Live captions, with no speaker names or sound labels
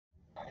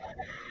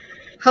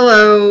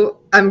Hello,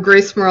 I'm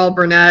Grace Maral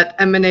Burnett,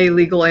 M&A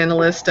legal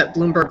analyst at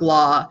Bloomberg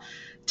Law.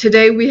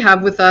 Today we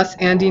have with us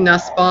Andy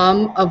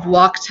Nussbaum of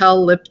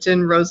Wachtell,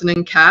 Lipton,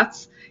 Rosen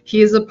Katz.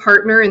 He is a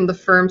partner in the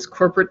firm's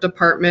corporate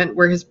department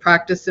where his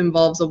practice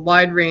involves a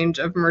wide range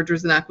of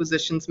mergers and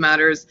acquisitions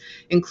matters,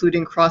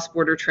 including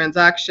cross-border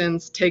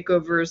transactions,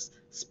 takeovers,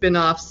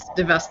 spin-offs,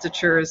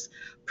 divestitures,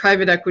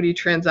 private equity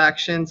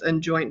transactions,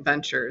 and joint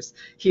ventures.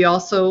 He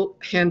also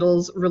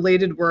handles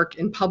related work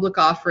in public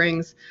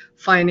offerings,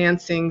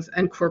 financings,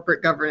 and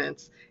corporate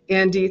governance.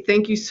 Andy,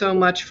 thank you so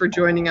much for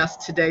joining us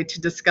today to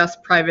discuss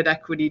private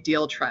equity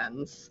deal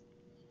trends.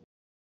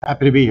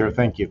 Happy to be here.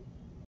 Thank you.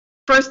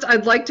 First,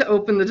 I'd like to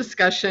open the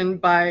discussion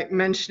by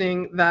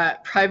mentioning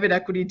that private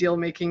equity deal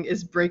making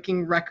is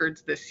breaking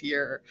records this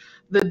year.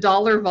 The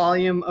dollar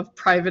volume of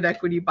private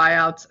equity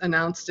buyouts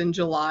announced in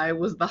July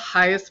was the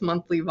highest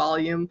monthly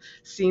volume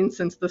seen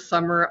since the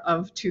summer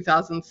of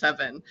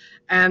 2007.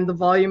 And the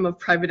volume of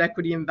private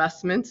equity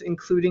investments,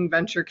 including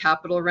venture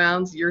capital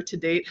rounds year to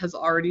date, has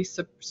already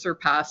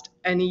surpassed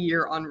any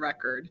year on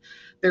record.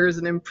 There is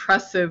an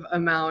impressive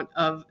amount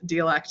of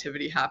deal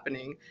activity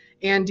happening.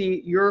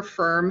 Andy, your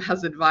firm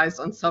has advised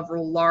on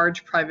several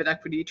large private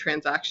equity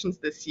transactions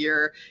this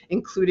year,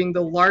 including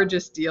the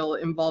largest deal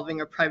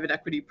involving a private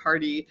equity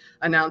party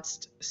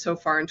announced so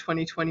far in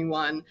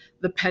 2021,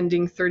 the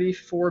pending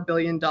 $34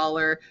 billion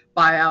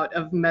buyout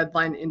of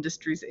Medline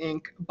Industries,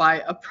 Inc. by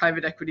a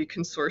private equity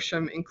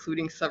consortium,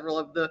 including several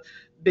of the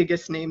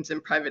biggest names in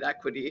private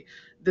equity.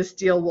 This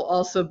deal will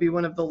also be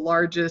one of the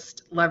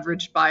largest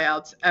leveraged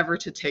buyouts ever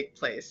to take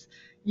place.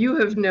 You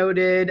have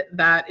noted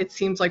that it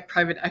seems like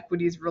private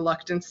equity's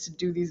reluctance to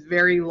do these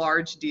very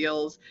large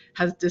deals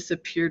has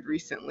disappeared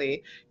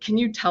recently. Can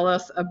you tell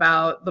us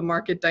about the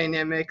market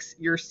dynamics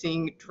you're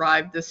seeing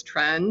drive this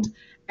trend?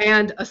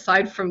 And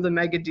aside from the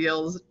mega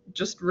deals,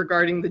 just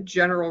regarding the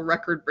general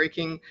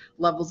record-breaking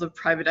levels of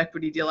private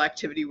equity deal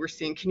activity we're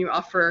seeing, can you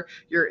offer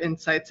your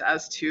insights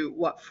as to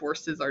what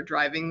forces are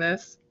driving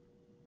this?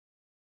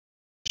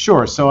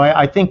 Sure. So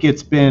I think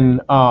it's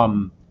been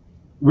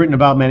written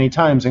about many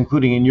times,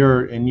 including in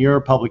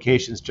your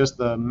publications, just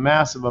the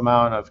massive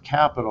amount of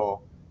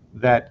capital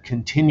that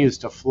continues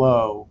to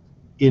flow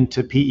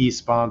into PE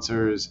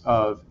sponsors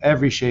of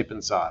every shape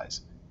and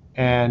size,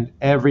 and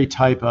every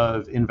type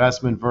of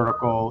investment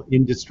vertical,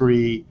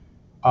 industry,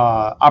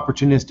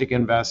 opportunistic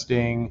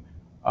investing,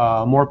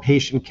 more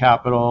patient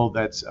capital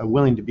that's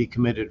willing to be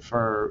committed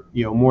for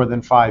more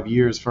than 5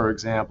 years, for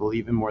example,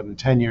 even more than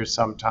 10 years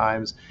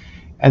sometimes,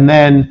 and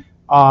then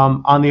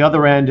on the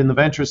other end, in the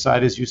venture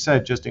side, as you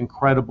said, just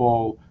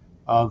incredible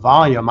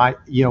volume.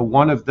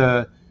 One of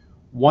the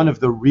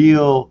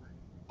real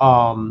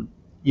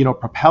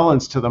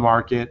propellants to the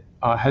market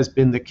has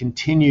been the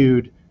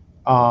continued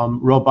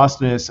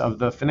robustness of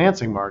the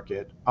financing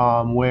market,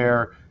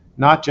 where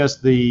not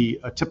just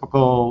the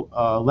typical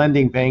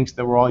lending banks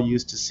that we're all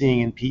used to seeing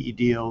in PE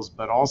deals,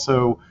 but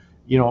also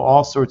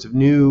all sorts of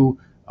new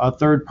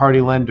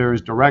third-party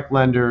lenders, direct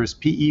lenders,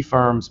 PE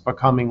firms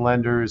becoming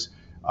lenders.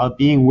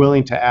 Being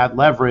willing to add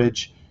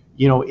leverage,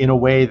 in a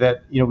way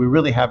that we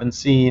really haven't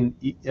seen,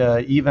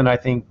 even I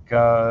think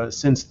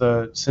since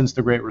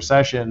the Great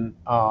Recession,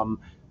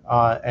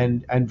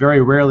 and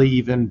very rarely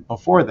even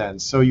before then.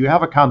 So you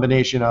have a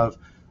combination of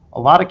a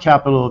lot of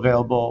capital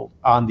available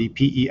on the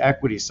PE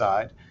equity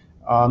side,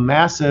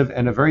 massive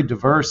and a very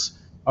diverse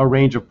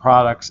range of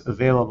products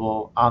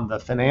available on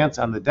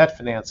the debt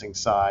financing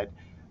side,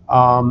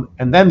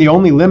 and then the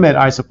only limit,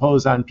 I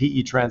suppose, on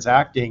PE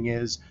transacting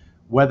is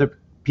whether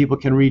people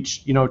can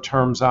reach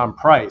terms on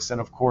price,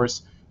 and of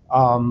course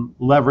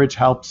leverage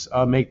helps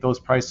make those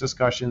price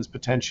discussions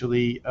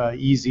potentially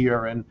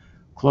easier and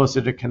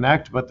closer to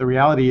connect. But the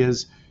reality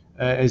is,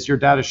 as your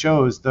data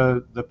shows,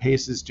 the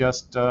pace is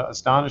just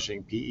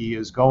astonishing. PE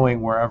is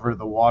going wherever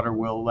the water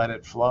will let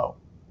it flow.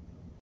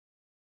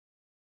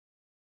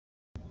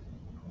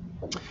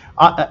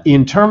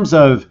 In terms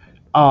of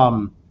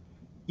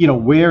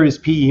where is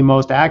PE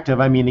most active?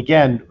 I mean,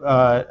 again,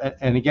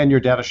 your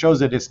data shows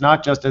that it's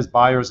not just as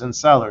buyers and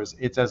sellers.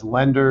 It's as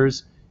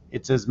lenders,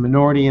 it's as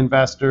minority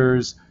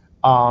investors,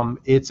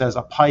 it's as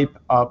a pipe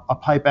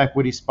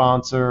equity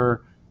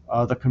sponsor.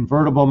 The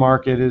convertible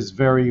market is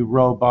very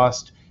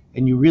robust,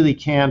 and you really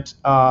can't.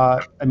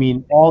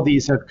 All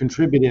these have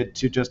contributed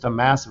to just a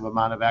massive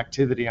amount of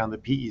activity on the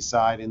PE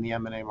side in the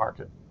M&A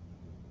market.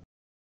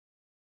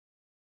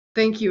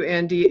 Thank you,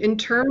 Andy. In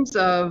terms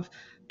of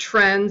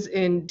trends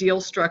in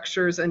deal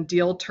structures and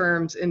deal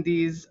terms in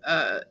these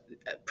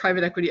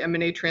private equity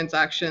M&A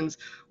transactions,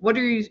 what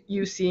are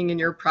you seeing in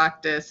your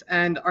practice?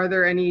 And are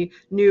there any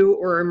new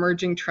or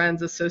emerging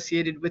trends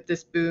associated with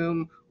this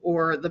boom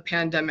or the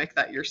pandemic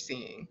that you're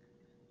seeing?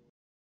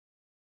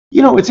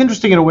 It's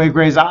interesting in a way,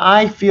 Grace.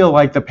 I feel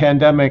like the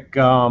pandemic,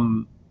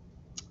 on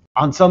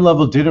some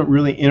level, didn't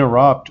really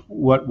interrupt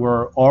what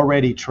were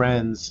already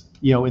trends,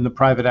 in the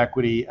private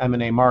equity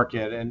M&A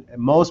market, and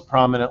most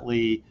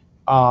prominently,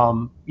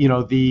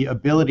 the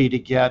ability to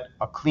get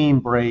a clean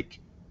break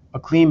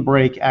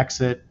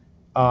exit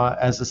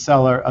as a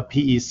seller, a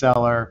PE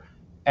seller,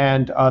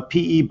 and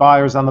PE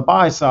buyers on the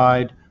buy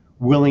side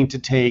willing to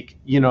take,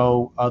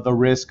 the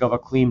risk of a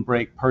clean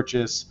break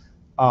purchase,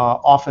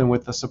 often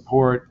with the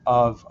support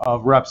of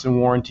reps and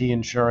warranty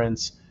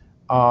insurance,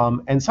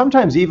 and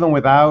sometimes even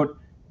without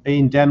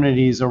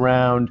indemnities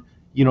around,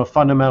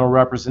 fundamental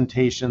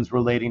representations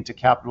relating to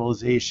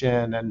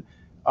capitalization and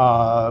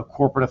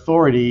corporate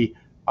authority.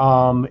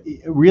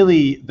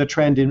 Really, the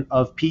trend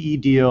of PE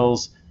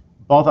deals,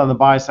 both on the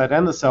buy side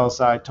and the sell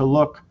side, to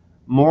look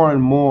more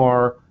and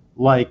more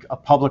like a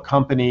public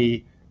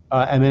company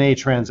M&A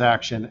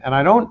transaction. And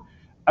I don't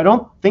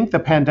think the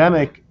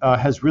pandemic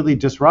has really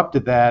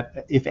disrupted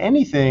that. If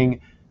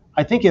anything,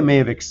 I think it may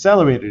have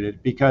accelerated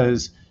it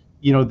because,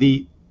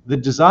 the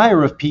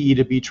desire of PE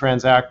to be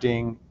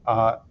transacting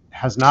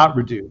has not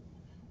reduced,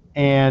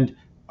 and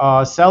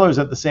sellers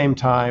at the same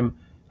time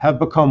have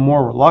become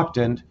more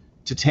reluctant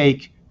to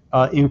take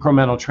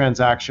incremental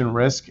transaction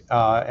risk,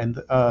 and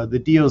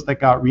the deals that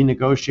got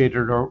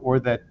renegotiated or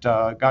that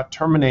got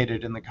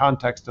terminated in the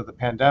context of the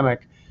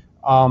pandemic,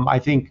 I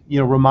think,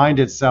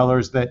 reminded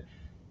sellers that,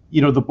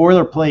 the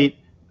boilerplate,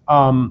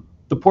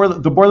 the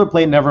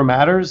boilerplate never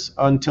matters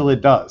until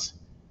it does.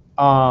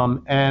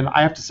 And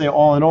I have to say,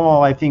 all in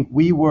all, I think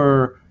we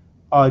were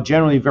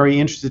generally very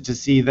interested to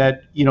see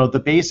that,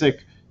 the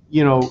basic,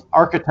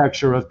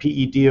 architecture of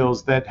PE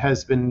deals that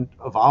has been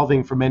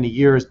evolving for many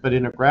years, but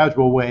in a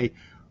gradual way,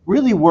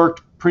 really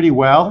worked pretty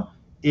well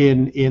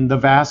in the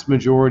vast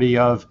majority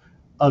of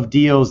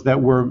deals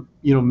that were,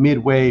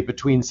 midway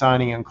between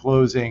signing and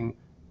closing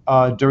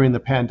during the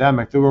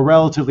pandemic. There were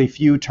relatively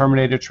few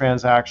terminated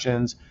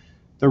transactions.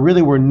 There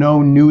really were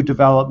no new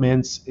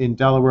developments in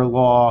Delaware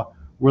law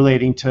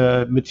relating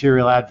to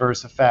material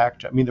adverse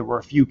effect. I mean, there were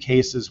a few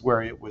cases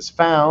where it was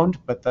found,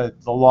 but the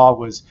law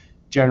was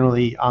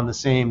generally on the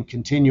same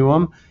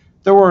continuum.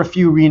 There were a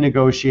few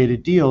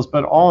renegotiated deals,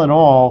 but all in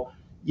all,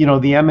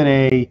 the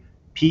M&A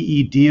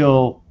PE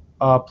deal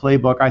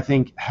playbook, I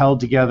think,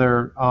 held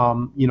together,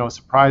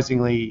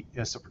 surprisingly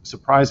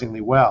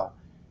well.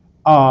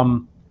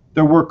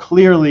 There were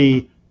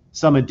clearly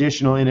some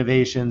additional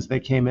innovations that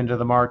came into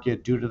the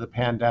market due to the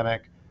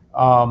pandemic.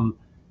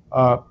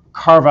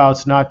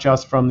 Carve-outs not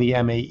just from the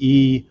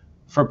MAE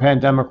for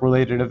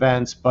pandemic-related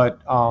events, but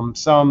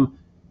some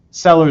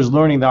sellers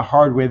learning the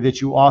hard way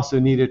that you also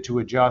needed to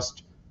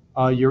adjust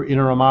your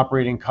interim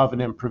operating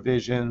covenant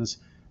provisions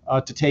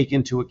to take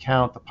into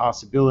account the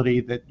possibility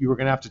that you were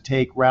going to have to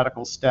take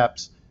radical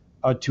steps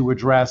to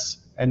address,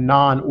 and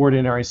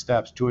non-ordinary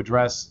steps to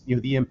address,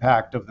 the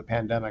impact of the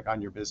pandemic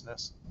on your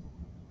business.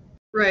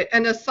 Right.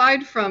 And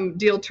aside from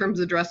deal terms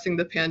addressing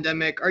the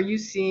pandemic, are you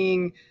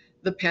seeing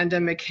the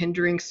pandemic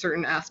hindering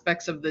certain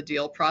aspects of the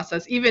deal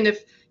process, even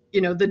if,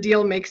 the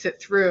deal makes it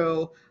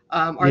through?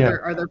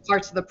 Are there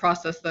parts of the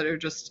process that are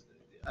just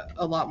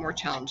a lot more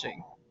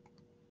challenging?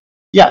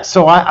 Yeah,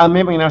 so I'm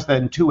maybe going to answer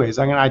that in two ways.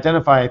 I'm going to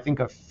identify, I think,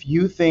 a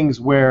few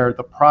things where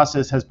the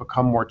process has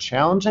become more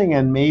challenging,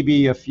 and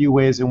maybe a few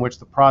ways in which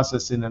the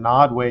process, in an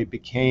odd way,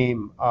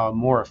 became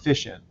more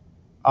efficient.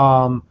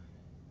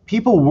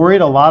 People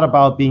worried a lot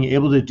about being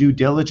able to do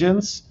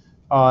diligence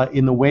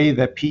in the way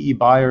that PE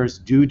buyers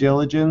do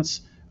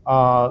diligence,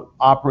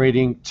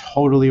 operating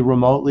totally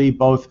remotely,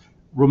 both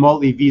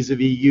remotely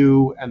vis-a-vis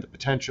you and the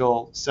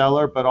potential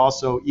seller, but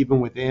also even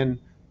within,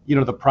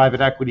 the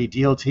private equity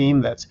deal team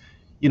that's,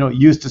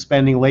 used to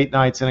spending late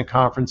nights in a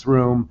conference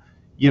room,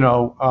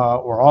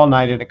 or all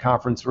night in a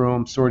conference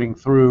room, sorting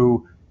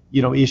through,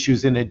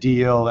 issues in a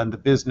deal and the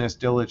business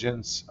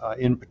diligence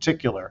in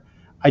particular.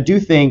 I do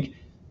think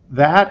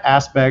that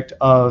aspect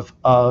of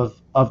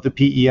the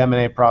PE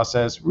M&A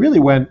process really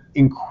went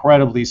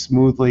incredibly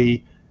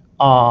smoothly.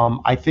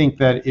 I think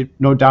that it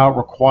no doubt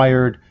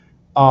required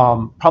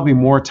probably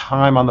more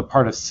time on the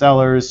part of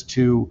sellers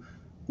to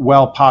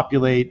well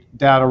populate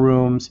data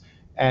rooms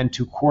and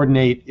to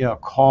coordinate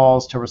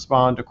calls to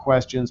respond to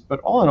questions. But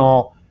all in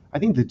all, I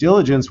think the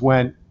diligence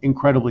went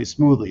incredibly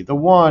smoothly. The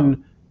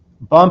one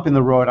bump in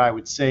the road, I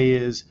would say,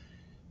 is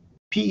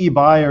PE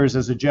buyers,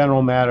 as a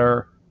general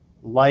matter,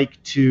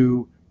 like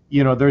to,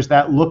 there's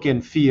that look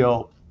and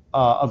feel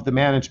of the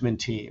management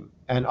team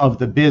and of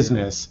the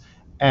business,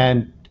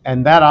 and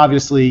that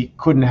obviously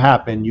couldn't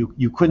happen.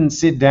 You couldn't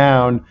sit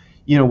down,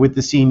 with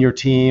the senior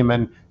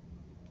team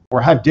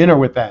or have dinner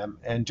with them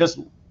and just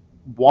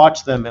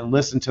watch them and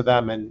listen to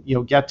them and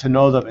get to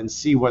know them and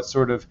see what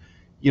sort of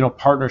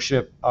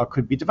partnership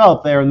could be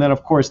developed there. And then,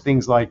 of course,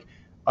 things like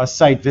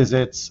site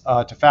visits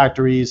to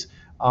factories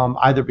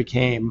either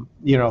became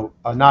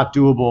not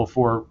doable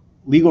for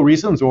legal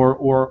reasons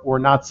or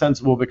not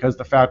sensible because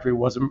the factory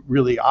wasn't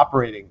really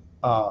operating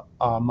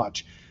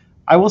much.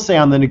 I will say,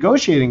 on the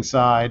negotiating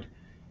side,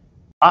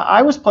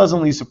 I was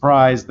pleasantly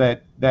surprised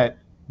that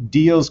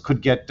deals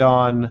could get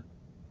done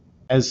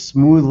as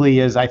smoothly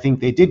as I think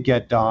they did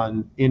get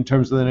done in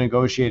terms of the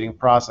negotiating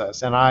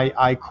process. And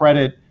I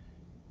credit,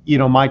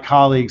 my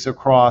colleagues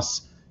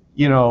across,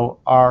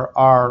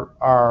 our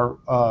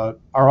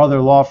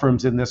other law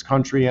firms in this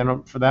country,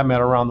 and for that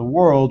matter around the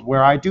world,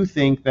 where I do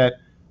think that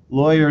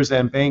lawyers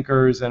and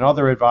bankers and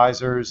other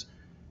advisors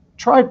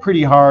tried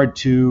pretty hard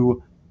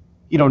to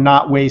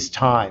not waste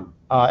time.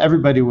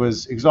 Everybody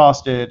was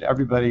exhausted.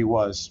 Everybody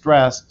was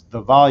stressed.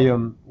 The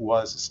volume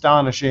was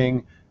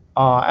astonishing.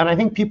 And I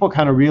think people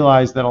kind of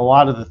realized that a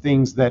lot of the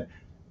things that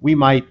we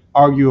might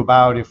argue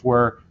about if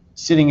we're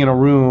sitting in a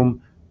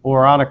room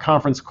or on a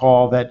conference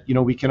call that,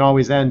 we can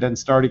always end and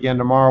start again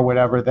tomorrow,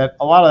 whatever, that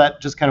a lot of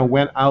that just kind of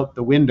went out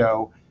the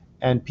window,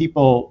 and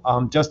people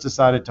just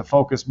decided to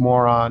focus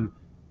more on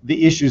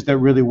the issues that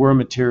really were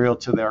material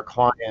to their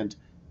client,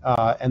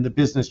 and the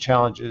business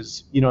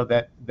challenges,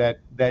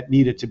 that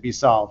needed to be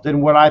solved.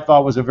 And what I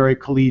thought was a very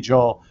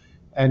collegial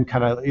and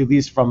kind of, at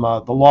least from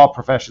the law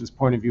profession's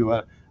point of view,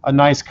 a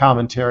nice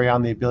commentary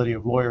on the ability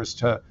of lawyers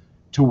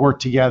to work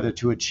together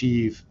to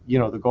achieve,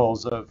 the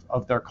goals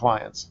of their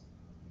clients.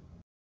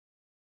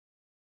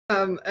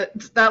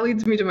 That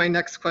leads me to my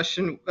next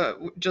question.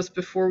 Just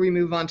before we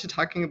move on to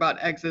talking about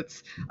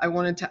exits, I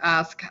wanted to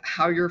ask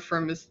how your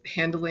firm is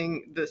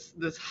handling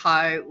this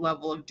high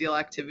level of deal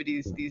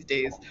activities these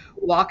days.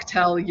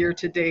 Wachtell year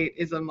to date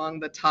is among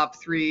the top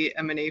 3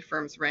 M&A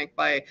firms ranked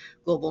by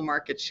global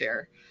market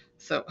share.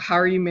 So how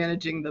are you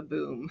managing the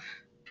boom?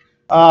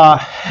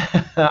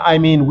 I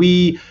mean,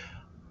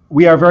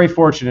 we are very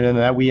fortunate in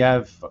that we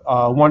have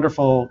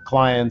wonderful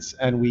clients,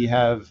 and we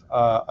have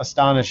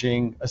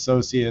astonishing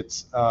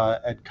associates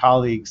and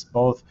colleagues,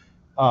 both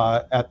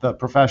at the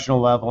professional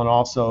level and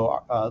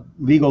also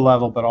legal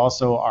level, but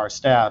also our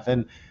staff.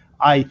 And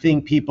I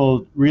think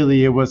people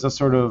really, it was a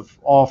sort of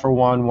all for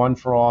one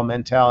for all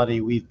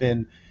mentality we've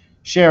been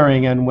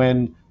sharing. And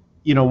when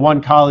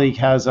one colleague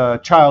has a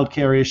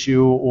childcare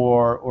issue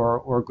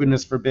or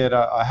goodness forbid,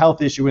 a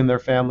health issue in their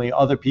family,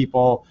 other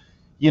people,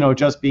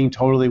 just being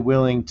totally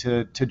willing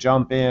to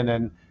jump in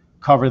and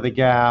cover the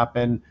gap,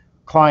 and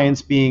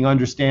clients being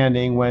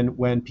understanding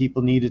when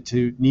people needed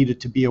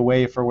to be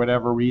away for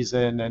whatever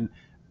reason. And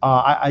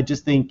I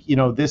just think,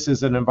 this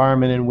is an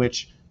environment in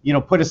which,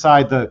 put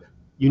aside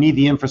you need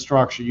the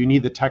infrastructure, you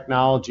need the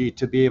technology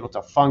to be able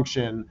to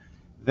function,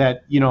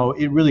 that,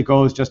 it really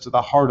goes just to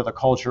the heart of the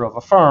culture of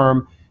a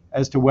firm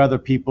as to whether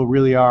people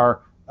really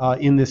are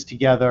in this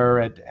together.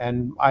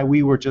 And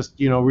we were just,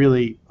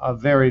 really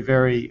very,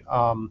 very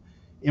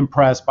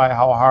impressed by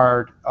how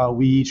hard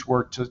we each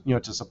work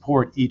to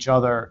support each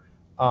other,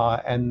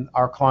 and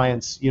our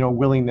clients'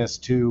 willingness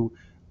to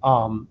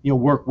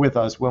work with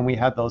us when we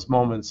had those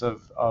moments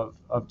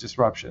of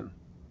disruption.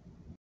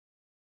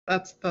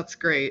 That's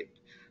great.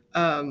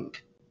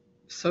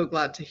 So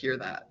glad to hear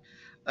that.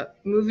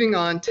 Moving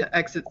on to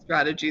exit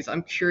strategies,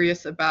 I'm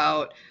curious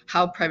about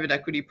how private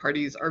equity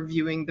parties are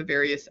viewing the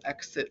various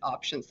exit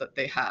options that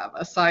they have,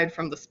 aside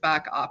from the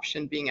SPAC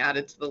option being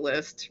added to the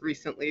list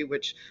recently,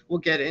 which we'll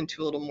get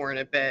into a little more in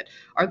a bit.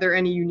 Are there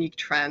any unique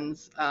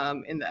trends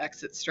in the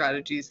exit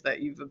strategies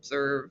that you've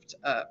observed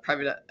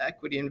private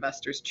equity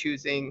investors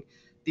choosing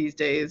these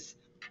days?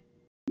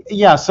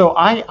 Yeah, so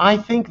I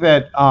think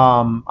that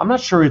I'm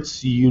not sure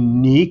it's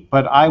unique,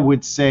 but I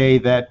would say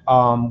that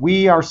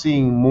we are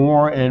seeing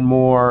more and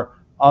more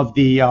of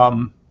the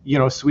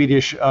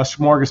Swedish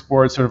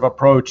smorgasbord sort of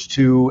approach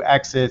to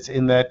exits,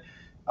 in that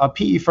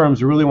PE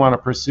firms really want to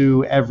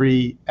pursue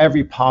every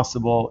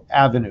possible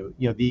avenue.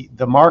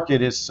 The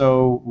market is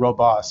so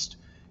robust,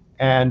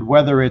 and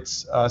whether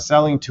it's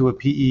selling to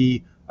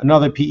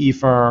another PE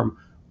firm,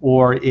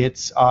 or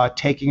it's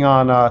taking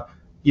on a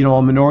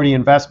minority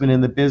investment in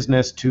the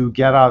business to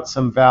get out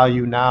some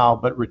value now,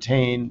 but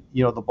retain,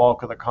 the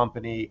bulk of the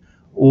company,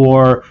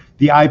 or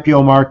the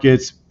IPO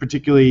markets,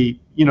 particularly,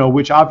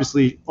 which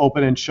obviously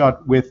open and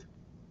shut with,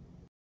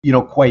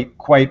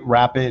 quite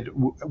rapid,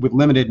 with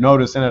limited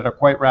notice and at a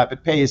quite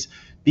rapid pace,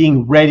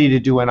 being ready to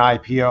do an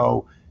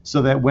IPO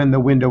so that when the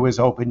window is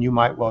open, you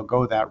might well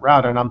go that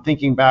route. And I'm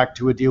thinking back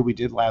to a deal we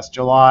did last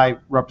July,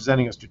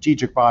 representing a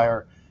strategic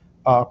buyer,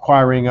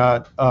 acquiring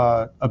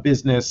a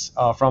business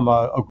from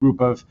a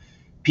group of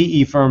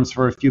PE firms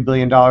for a few $1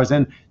 billion.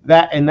 And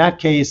that, in that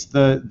case,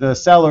 the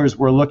sellers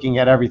were looking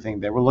at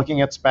everything. They were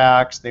looking at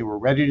SPACs, they were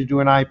ready to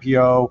do an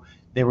IPO,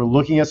 they were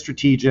looking at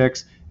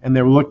strategics, and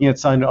they were looking at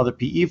selling to other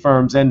PE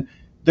firms. And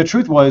the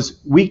truth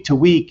was, week to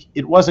week,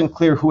 it wasn't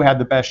clear who had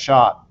the best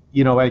shot,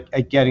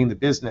 at getting the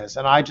business.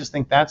 And I just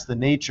think that's the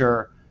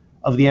nature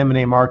of the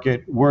M&A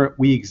market where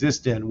we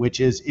exist in, which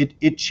is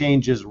it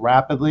changes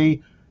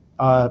rapidly.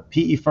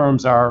 PE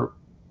firms are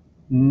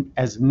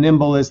as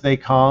nimble as they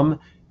come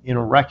in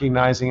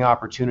recognizing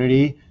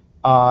opportunity.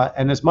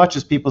 And as much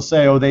as people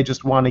say, oh, they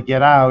just want to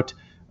get out,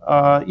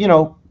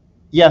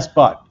 yes,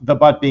 but the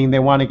but being they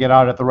want to get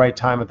out at the right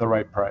time at the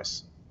right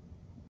price.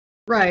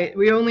 Right.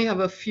 We only have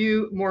a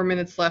few more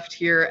minutes left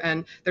here,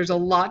 and there's a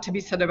lot to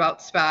be said about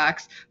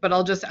SPACs, but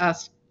I'll just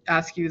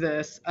ask you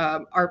this.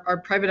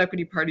 Are private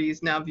equity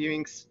parties now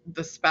viewing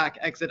the SPAC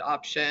exit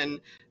option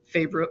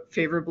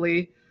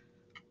favorably?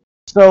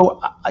 So,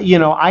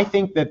 I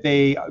think that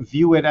they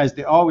view it as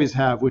they always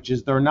have, which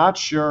is they're not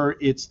sure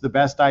it's the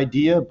best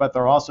idea, but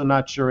they're also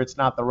not sure it's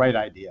not the right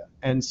idea.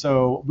 And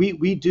so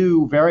we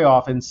do very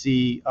often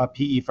see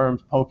PE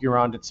firms poking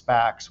around at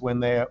SPACs when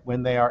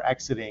they are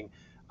exiting.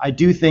 I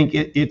do think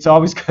it's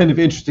always kind of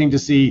interesting to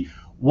see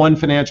one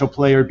financial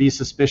player be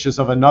suspicious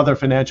of another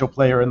financial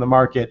player in the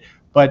market.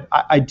 But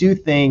I do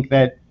think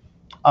that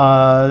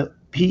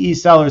PE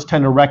sellers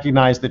tend to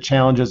recognize the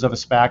challenges of a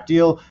SPAC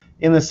deal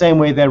in the same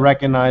way they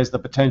recognize the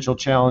potential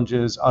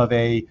challenges of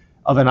an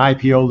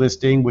IPO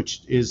listing,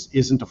 which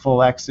isn't a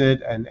full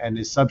exit and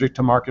is subject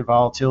to market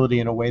volatility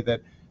in a way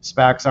that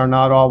SPACs are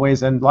not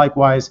always, and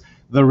likewise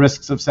the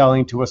risks of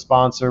selling to a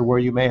sponsor where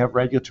you may have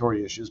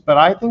regulatory issues. But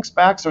I think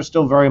SPACs are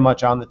still very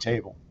much on the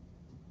table.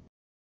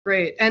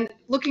 Great. And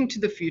looking to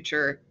the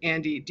future,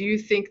 Andy, do you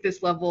think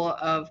this level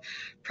of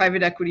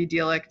private equity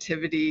deal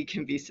activity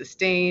can be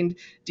sustained?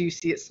 Do you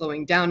see it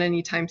slowing down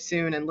anytime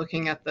soon? And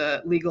looking at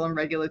the legal and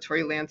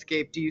regulatory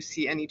landscape, do you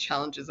see any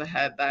challenges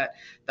ahead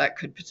that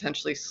could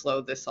potentially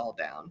slow this all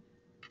down?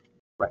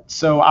 Right.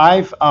 So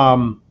I've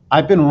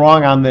been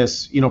wrong on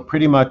this,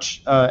 pretty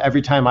much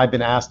every time I've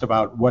been asked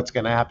about what's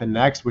going to happen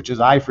next, which is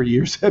I for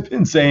years have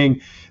been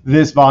saying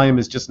this volume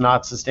is just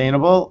not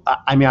sustainable.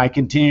 I mean, I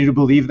continue to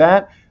believe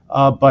that.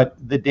 But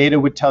the data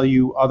would tell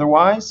you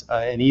otherwise.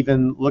 And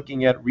even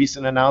looking at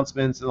recent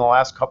announcements in the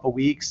last couple of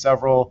weeks,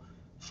 several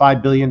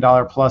 $5 billion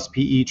plus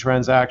PE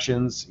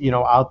transactions,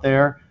 out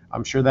there.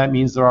 I'm sure that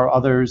means there are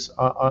others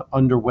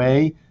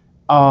underway.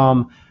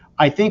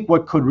 I think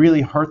what could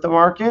really hurt the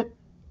market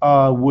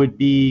would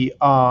be,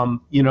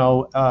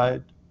 a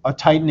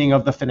tightening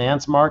of the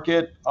finance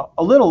market,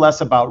 a little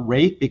less about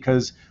rate,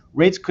 because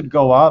rates could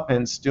go up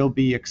and still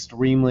be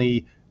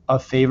extremely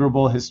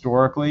favorable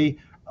historically.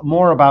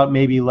 More about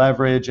maybe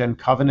leverage and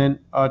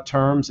covenant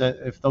terms,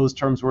 if those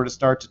terms were to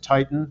start to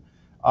tighten,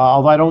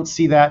 although I don't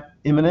see that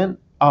imminent.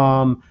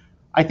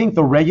 I think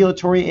the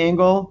regulatory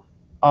angle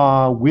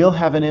will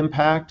have an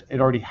impact. It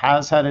already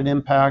has had an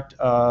impact.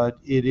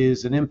 It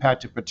is an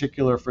impact in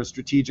particular for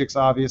strategics,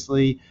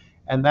 obviously,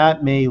 and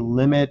that may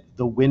limit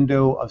the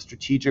window of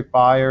strategic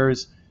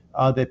buyers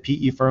that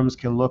PE firms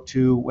can look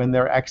to when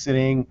they're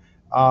exiting,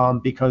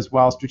 because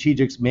while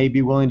strategics may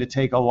be willing to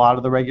take a lot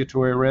of the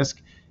regulatory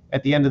risk,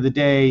 at the end of the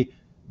day,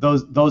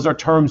 those are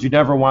terms you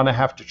never want to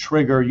have to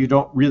trigger. You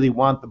don't really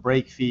want the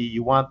break fee.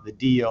 You want the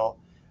deal.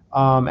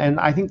 And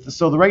I think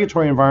so the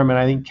regulatory environment,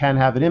 I think, can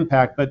have an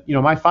impact. But,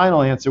 my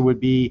final answer would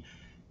be,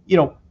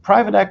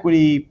 private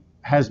equity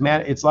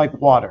it's like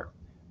water.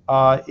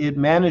 It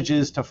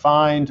manages to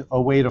find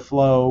a way to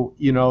flow.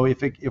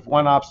 If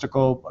one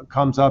obstacle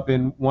comes up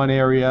in one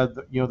area,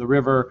 the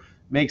river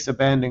makes a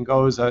bend and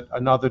goes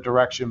another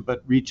direction,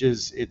 but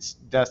reaches its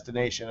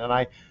destination.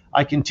 And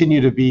I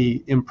continue to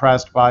be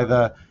impressed by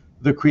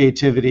the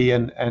creativity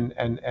and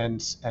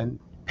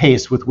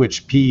pace with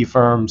which PE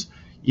firms,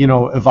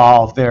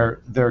 evolve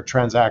their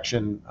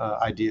transaction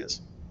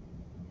ideas.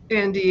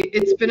 Andy,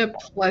 it's been a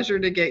pleasure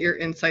to get your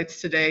insights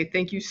today.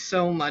 Thank you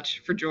so much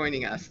for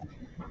joining us.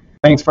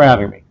 Thanks for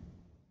having me.